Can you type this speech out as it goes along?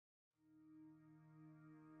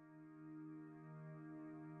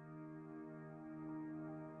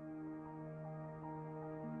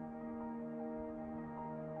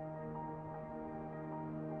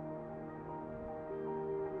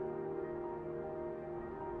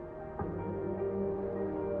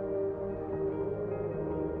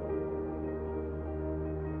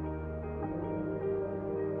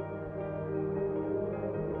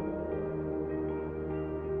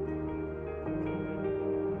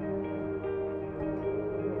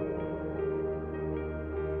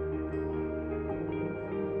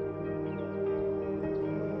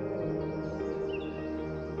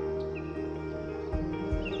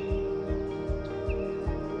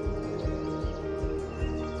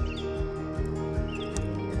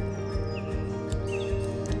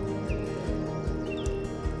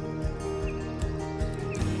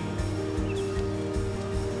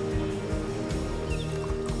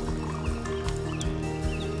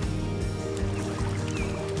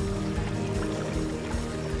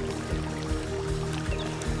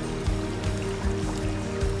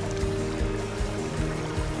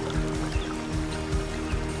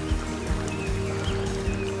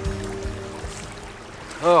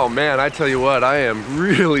Oh man, I tell you what, I am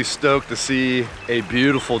really stoked to see a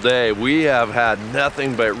beautiful day. We have had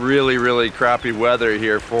nothing but really crappy weather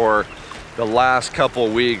here for the last couple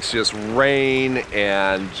of weeks, just rain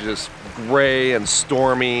and just gray and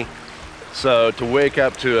stormy. So to wake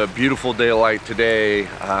up to a beautiful day like today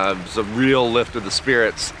is a real lift of the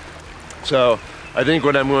spirits. So I think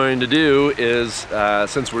what I'm going to do is,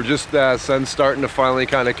 since we're just, sun's starting to finally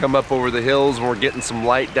kind of come up over the hills and we're getting some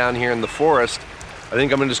light down here in the forest, I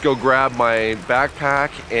think I'm gonna just go grab my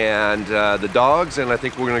backpack and the dogs, and I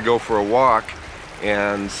think we're gonna go for a walk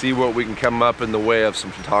and see what we can come up in the way of some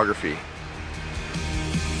photography.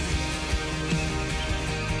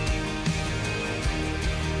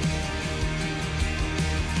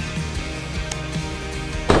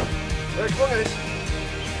 All right, come on guys.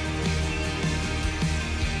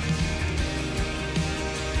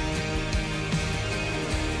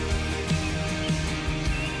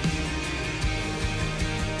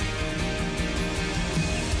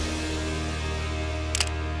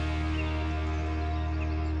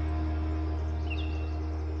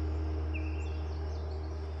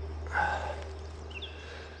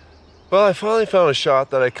 Well, I finally found a shot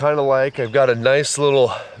that I kind of like. I've got a nice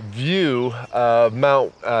little view of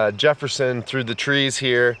Mount Jefferson through the trees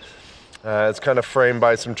here. It's kind of framed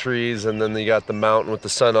by some trees, and then you got the mountain with the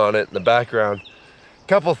sun on it in the background.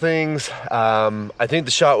 Couple things. I think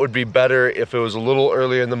the shot would be better if it was a little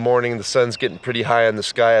earlier in the morning. The sun's getting pretty high in the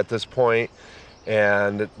sky at this point,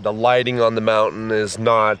 and the lighting on the mountain is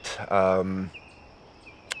not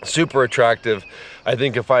super attractive. I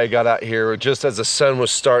think if I got out here just as the sun was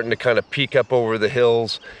starting to kind of peek up over the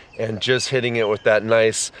hills and just hitting it with that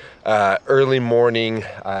nice early morning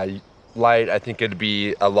light, I think it'd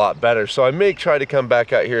be a lot better. So I may try to come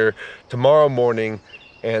back out here tomorrow morning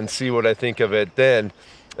and see what I think of it then.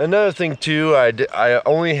 Another thing too, I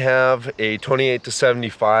only have a 28 to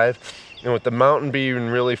 75, and with the mountain being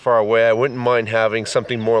really far away, I wouldn't mind having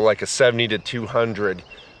something more like a 70 to 200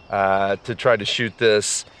 to try to shoot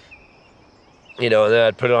this. You know, and then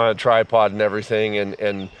I'd put it on a tripod and everything,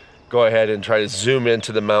 and go ahead and try to zoom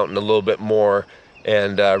into the mountain a little bit more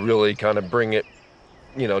and really kind of bring it,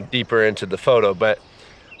 you know, deeper into the photo. But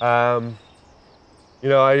you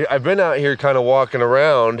know, I've been out here kind of walking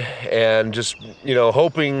around and just, you know,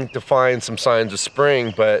 hoping to find some signs of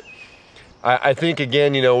spring. But I think,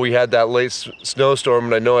 again, you know, we had that late snowstorm,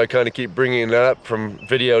 and I know I kind of keep bringing it up from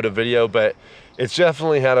video to video, but it's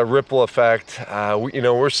definitely had a ripple effect. You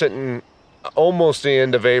know, we're sitting almost the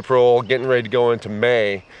end of April, getting ready to go into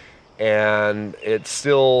May, and it's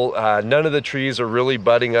still, none of the trees are really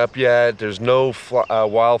budding up yet. There's no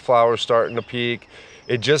wildflowers starting to peak.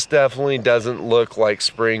 It just definitely doesn't look like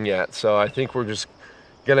spring yet. So I think we're just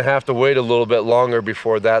gonna have to wait a little bit longer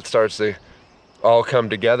before that starts to all come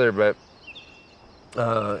together. But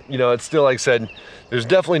you know, it's still, like I said, there's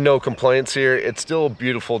definitely no complaints here. It's still a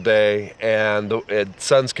beautiful day, and the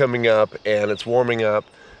sun's coming up and it's warming up.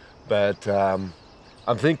 But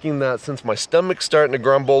I'm thinking that since my stomach's starting to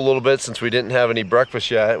grumble a little bit, since we didn't have any breakfast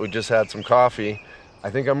yet, we just had some coffee, I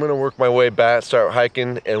think I'm gonna work my way back, start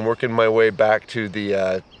hiking and working my way back to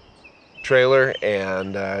the trailer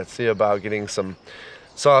and see about getting some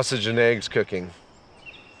sausage and eggs cooking.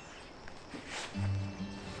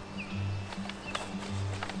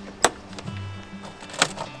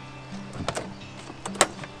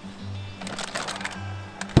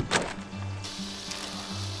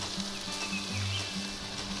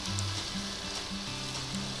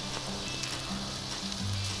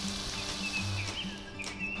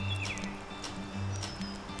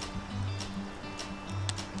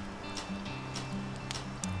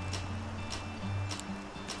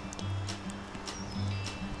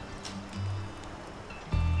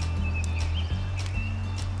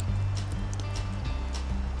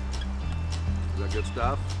 Is that good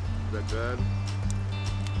stuff? Is that good?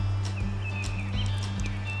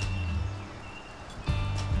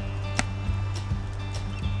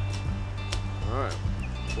 All right,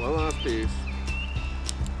 one last piece.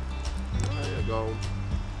 There you go.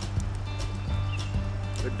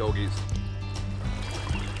 Good doggies.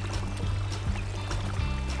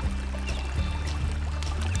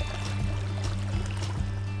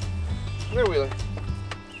 There, Wheeler.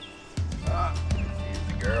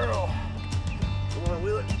 Easy girl. Come on,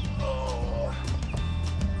 Wheeler. Oh.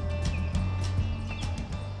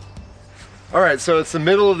 All right, so it's the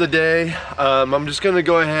middle of the day. I'm just gonna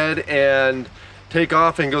go ahead and take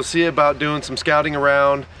off and go see about doing some scouting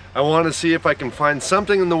around. I want to see if I can find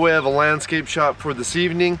something in the way of a landscape shot for this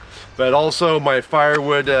evening, but also my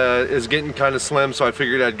firewood is getting kind of slim, so I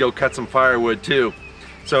figured I'd go cut some firewood too.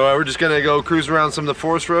 So we're just gonna go cruise around some of the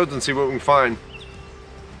forest roads and see what we can find.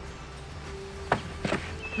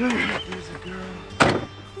 There's a girl.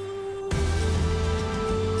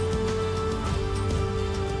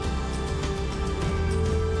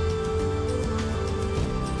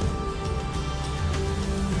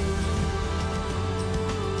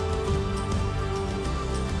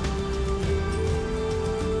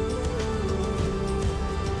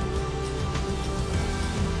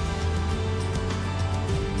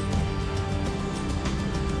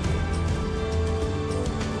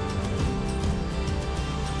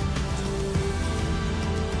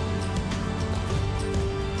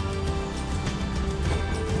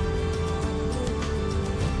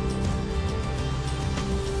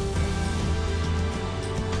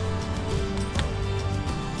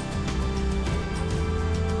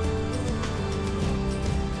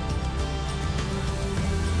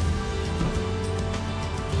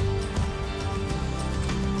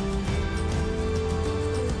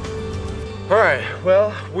 All right,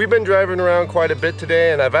 well, we've been driving around quite a bit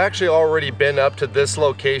today, and I've actually already been up to this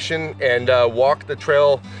location and walked the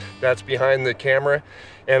trail that's behind the camera,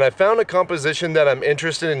 and I found a composition that I'm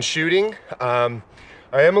interested in shooting. I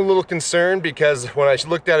am a little concerned because when I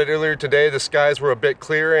looked at it earlier today, the skies were a bit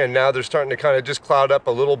clearer, and now they're starting to kind of just cloud up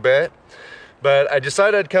a little bit. But I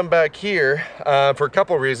decided I'd come back here for a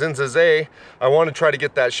couple of reasons. Is A, I want to try to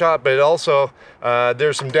get that shot, but also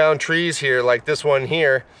there's some down trees here, like this one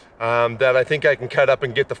here, that I think I can cut up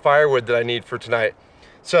and get the firewood that I need for tonight.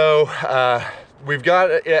 So we've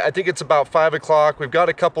got, I think it's about 5 o'clock. We've got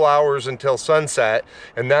a couple hours until sunset,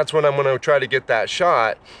 and that's when I'm going to try to get that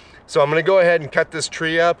shot. So I'm going to go ahead and cut this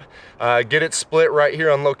tree up, get it split right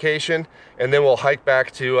here on location, and then we'll hike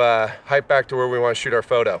back to where we want to shoot our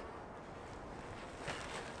photo.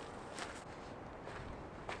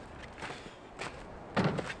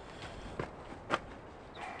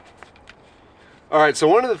 All right, so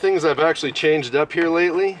one of the things I've actually changed up here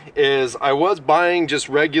lately is I was buying just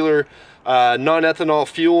regular non-ethanol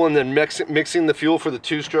fuel and then mixing the fuel for the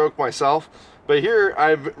two-stroke myself. But here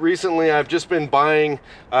I've just been buying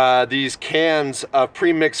these cans of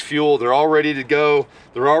pre-mixed fuel. They're all ready to go.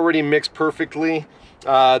 They're already mixed perfectly.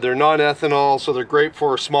 They're non-ethanol, so they're great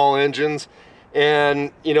for small engines.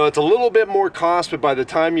 And you know, it's a little bit more cost, but by the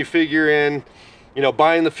time you figure in, you know,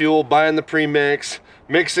 buying the fuel, buying the pre-mix,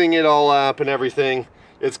 mixing it all up and everything,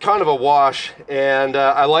 it's kind of a wash. And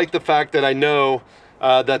I like the fact that I know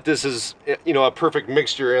that this is, you know, a perfect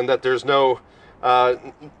mixture and that there's no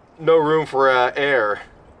room for air.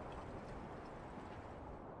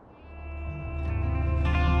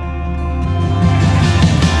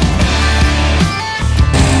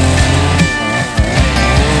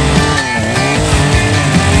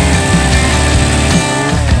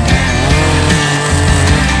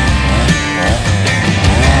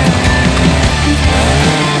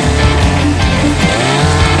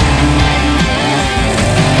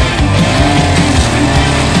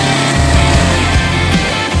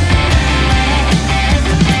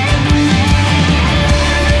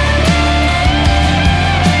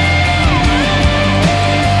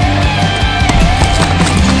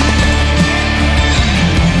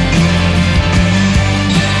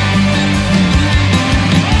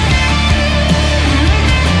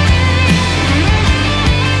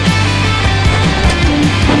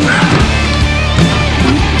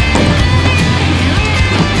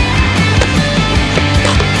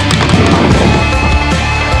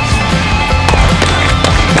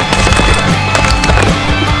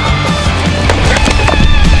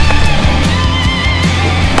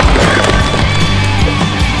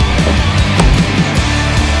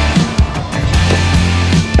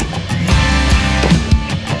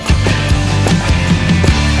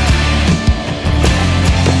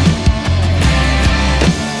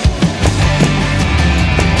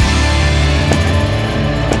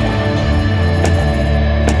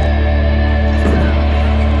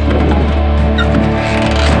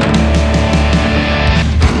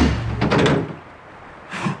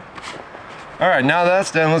 All right, now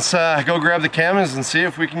that's done, let's go grab the cameras and see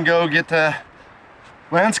if we can go get the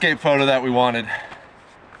landscape photo that we wanted.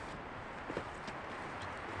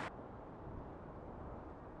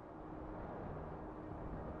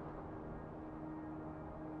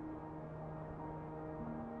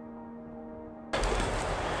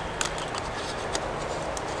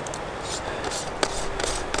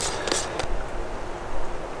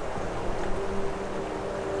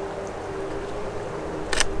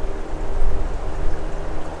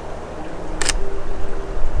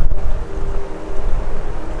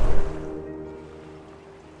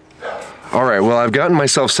 All right, well, I've gotten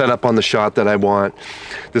myself set up on the shot that I want.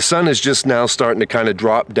 The sun is just now starting to kind of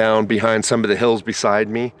drop down behind some of the hills beside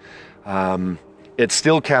me. And it's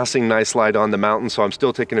still casting nice light on the mountain, so I'm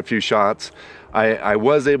still taking a few shots. I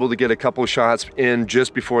was able to get a couple of shots in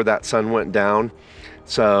just before that sun went down.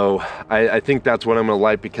 So I think that's what I'm gonna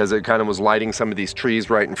light, because it kind of was lighting some of these trees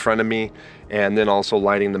right in front of me and then also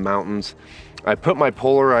lighting the mountains. I put my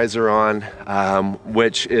polarizer on,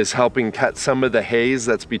 which is helping cut some of the haze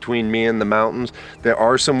that's between me and the mountains. There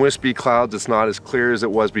are some wispy clouds. It's not as clear as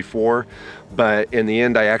it was before, but in the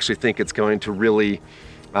end, I actually think it's going to really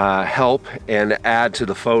help and add to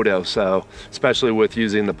the photo. So especially with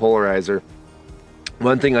using the polarizer.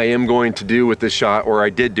 One thing I am going to do with this shot, or I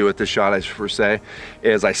did do with this shot, I should say,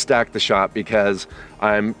 is I stacked the shot, because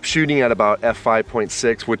I'm shooting at about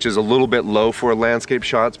f5.6, which is a little bit low for a landscape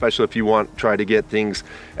shot, especially if you want to try to get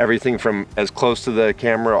everything from as close to the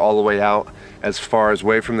camera all the way out as far as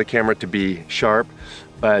away from the camera to be sharp.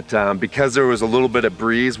 But because there was a little bit of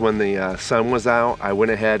breeze when the sun was out, I went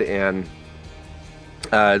ahead and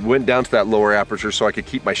went down to that lower aperture so I could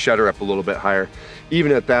keep my shutter up a little bit higher.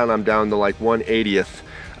 Even at that, I'm down to like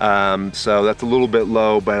 1/80th. So that's a little bit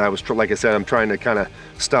low, but like I said, I'm trying to kind of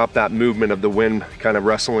stop that movement of the wind kind of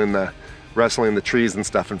rustling the trees and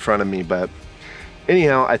stuff in front of me. But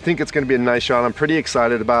anyhow, I think it's going to be a nice shot. I'm pretty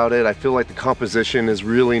excited about it. I feel like the composition is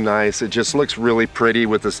really nice. It just looks really pretty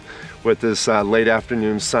with this late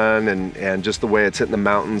afternoon sun and just the way it's hitting the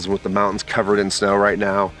mountains, with the mountains covered in snow right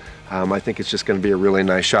now. I think it's just going to be a really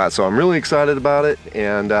nice shot. So I'm really excited about it,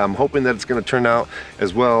 and I'm hoping that it's going to turn out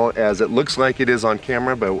as well as it looks like it is on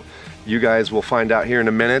camera, but you guys will find out here in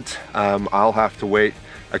a minute. I'll have to wait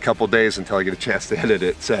a couple days until I get a chance to edit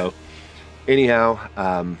it. So anyhow,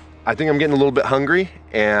 I think I'm getting a little bit hungry,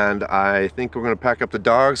 and I think we're going to pack up the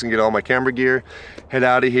dogs and get all my camera gear, head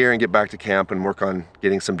out of here and get back to camp and work on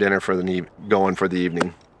getting some dinner for going for the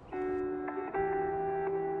evening.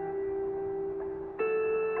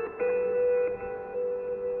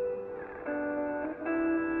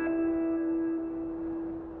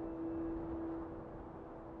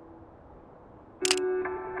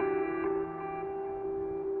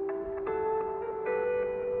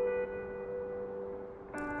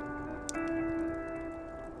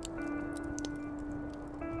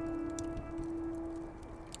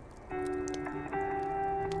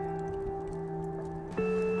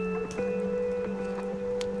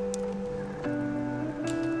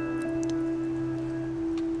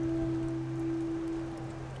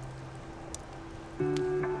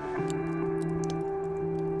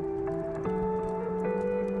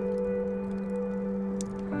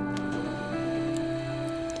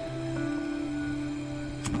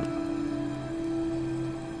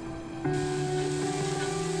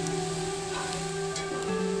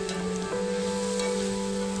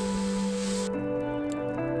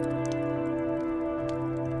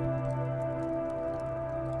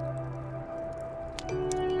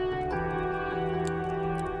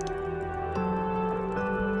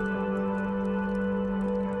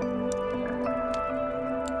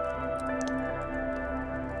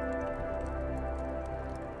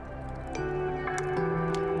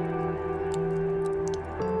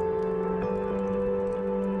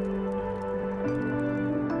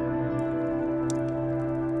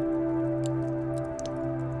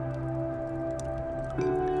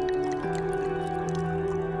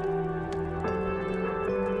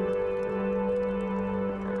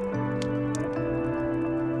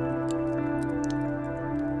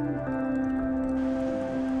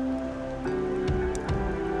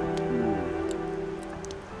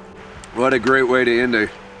 What a great way to end a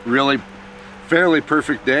really fairly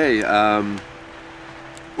perfect day.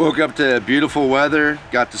 Woke up to beautiful weather,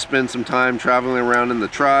 got to spend some time traveling around in the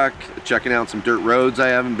truck, checking out some dirt roads I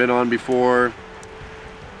haven't been on before.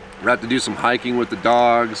 Got to do some hiking with the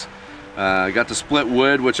dogs. Got to split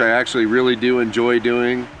wood, which I actually really do enjoy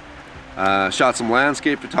doing. Shot some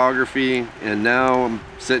landscape photography, and now I'm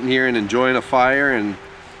sitting here and enjoying a fire and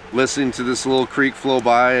listening to this little creek flow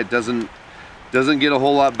by. It doesn't get a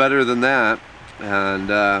whole lot better than that, and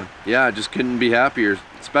yeah, I just couldn't be happier,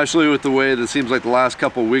 especially with the way that it seems like the last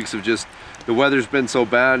couple of weeks of just the weather's been so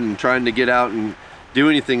bad, and trying to get out and do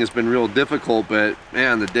anything has been real difficult. But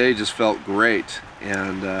man, the day just felt great,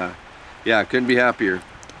 and yeah, I couldn't be happier.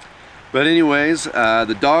 But anyways,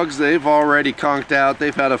 the dogs, they've already conked out.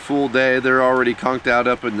 They've had a full day. They're already conked out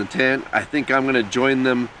up in the tent. I think I'm gonna join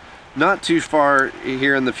them not too far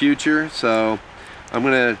here in the future, so I'm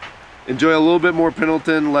gonna enjoy a little bit more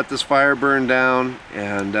Pendleton, let this fire burn down,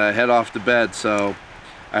 and head off to bed. So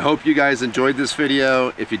I hope you guys enjoyed this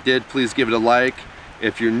video. If you did, please give it a like.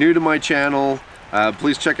 If you're new to my channel,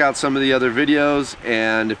 please check out some of the other videos,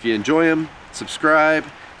 and if you enjoy them, subscribe,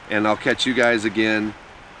 and I'll catch you guys again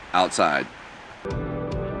outside.